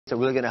that are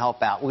really going to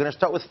help out. We're going to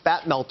start with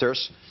fat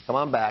melters, come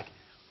on back,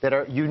 that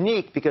are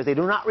unique because they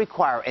do not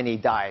require any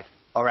diet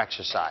or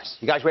exercise.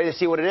 You guys ready to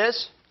see what it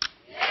is?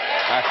 Yeah.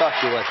 I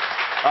thought you would.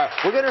 All right,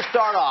 we're going to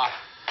start off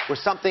with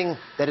something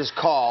that is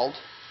called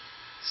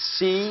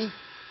CLA.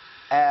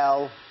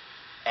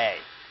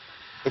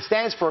 It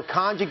stands for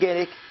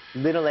Conjugated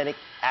Linoleic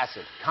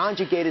Acid.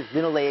 Conjugated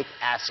Linoleic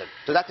Acid.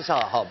 So Dr.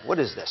 Safflower, what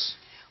is this?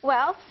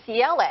 Well,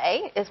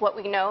 CLA is what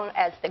we know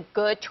as the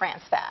good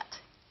trans fat.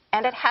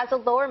 And it has a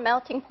lower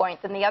melting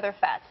point than the other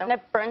fats, and it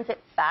burns it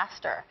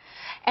faster.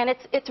 And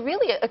it's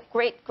really a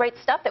great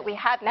stuff that we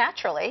have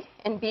naturally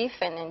in beef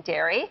and in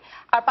dairy.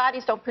 Our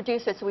bodies don't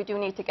produce it, so we do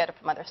need to get it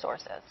from other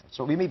sources.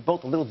 So we made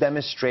both a little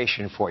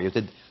demonstration for you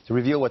to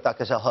reveal what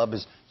Dr. Safflower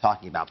is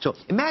talking about. So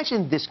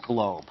imagine this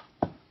globe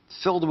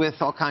filled with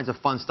all kinds of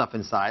fun stuff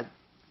inside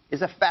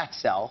is a fat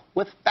cell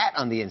with fat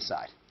on the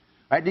inside.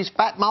 Right? These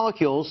fat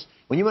molecules,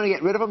 when you want to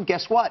get rid of them,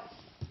 guess what?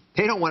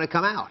 They don't want to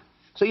come out.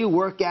 So you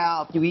work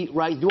out, you eat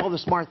right, you do all the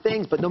smart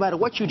things, but no matter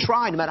what you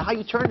try, no matter how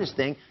you turn this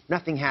thing,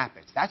 nothing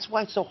happens. That's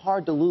why it's so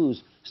hard to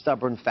lose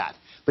stubborn fat.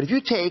 But if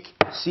you take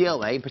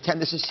CLA, and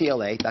pretend this is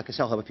CLA, Dr.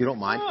 Safflower, if you don't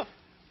mind,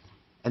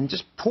 and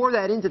just pour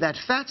that into that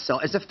fat cell,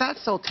 as the fat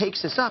cell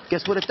takes this up,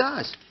 guess what it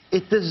does?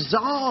 It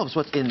dissolves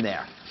what's in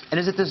there. And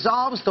as it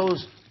dissolves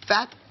those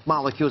fat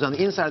molecules on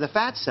the inside of the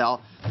fat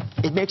cell,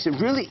 it makes it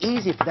really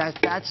easy for that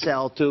fat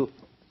cell to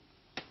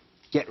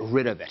get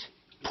rid of it,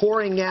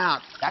 pouring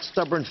out that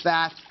stubborn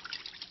fat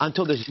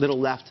until there's little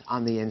left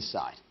on the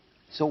inside.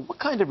 So what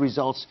kind of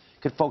results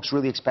could folks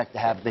really expect to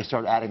have if they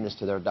start adding this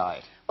to their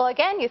diet? Well,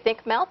 again, you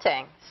think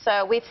melting.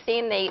 So we've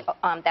seen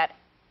that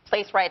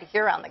place right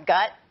here on the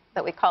gut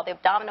that we call the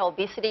abdominal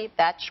obesity,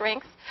 that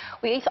shrinks.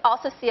 We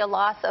also see a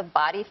loss of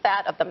body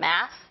fat of the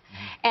mass.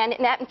 And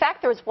in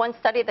fact, there was one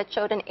study that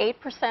showed an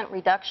 8%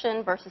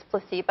 reduction versus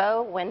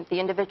placebo when the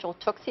individual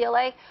took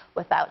CLA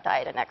without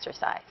diet and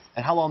exercise.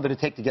 And how long did it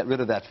take to get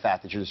rid of that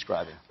fat that you're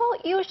describing? Well,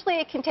 usually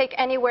it can take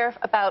anywhere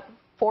about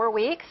 4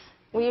 weeks.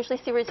 We usually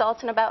see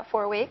results in about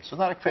 4 weeks. So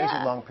not a crazy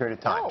long period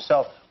of time. No.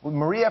 So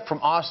Maria from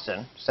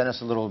Austin sent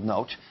us a little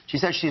note. She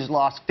says she's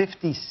lost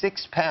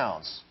 56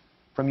 pounds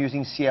from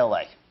using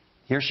CLA.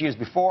 Here she is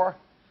before,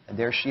 and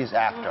there she is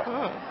after.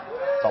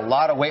 It's a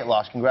lot of weight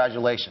loss.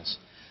 Congratulations.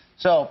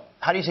 So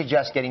how do you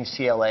suggest getting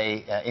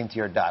CLA into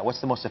your diet?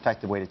 What's the most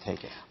effective way to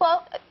take it?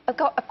 Well,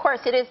 of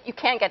course, you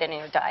can get it in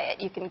your diet.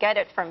 You can get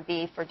it from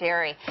beef or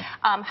dairy.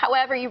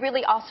 However, you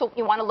really also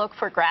want to look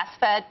for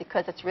grass-fed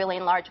because it's really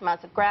in large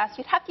amounts of grass.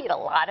 You'd have to eat a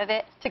lot of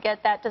it to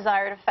get that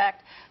desired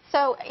effect.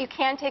 So you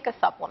can take a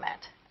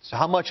supplement. So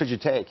how much should you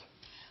take?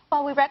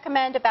 Well, we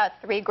recommend about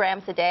 3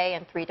 grams a day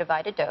in 3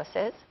 divided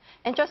doses.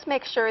 And just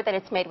make sure that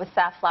it's made with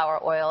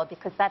safflower oil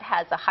because that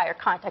has a higher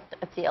content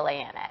of CLA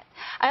in it.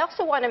 I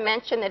also want to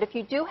mention that if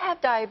you do have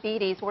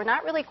diabetes, we're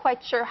not really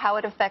quite sure how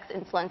it affects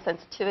insulin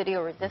sensitivity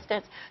or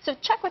resistance. So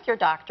check with your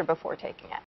doctor before taking it.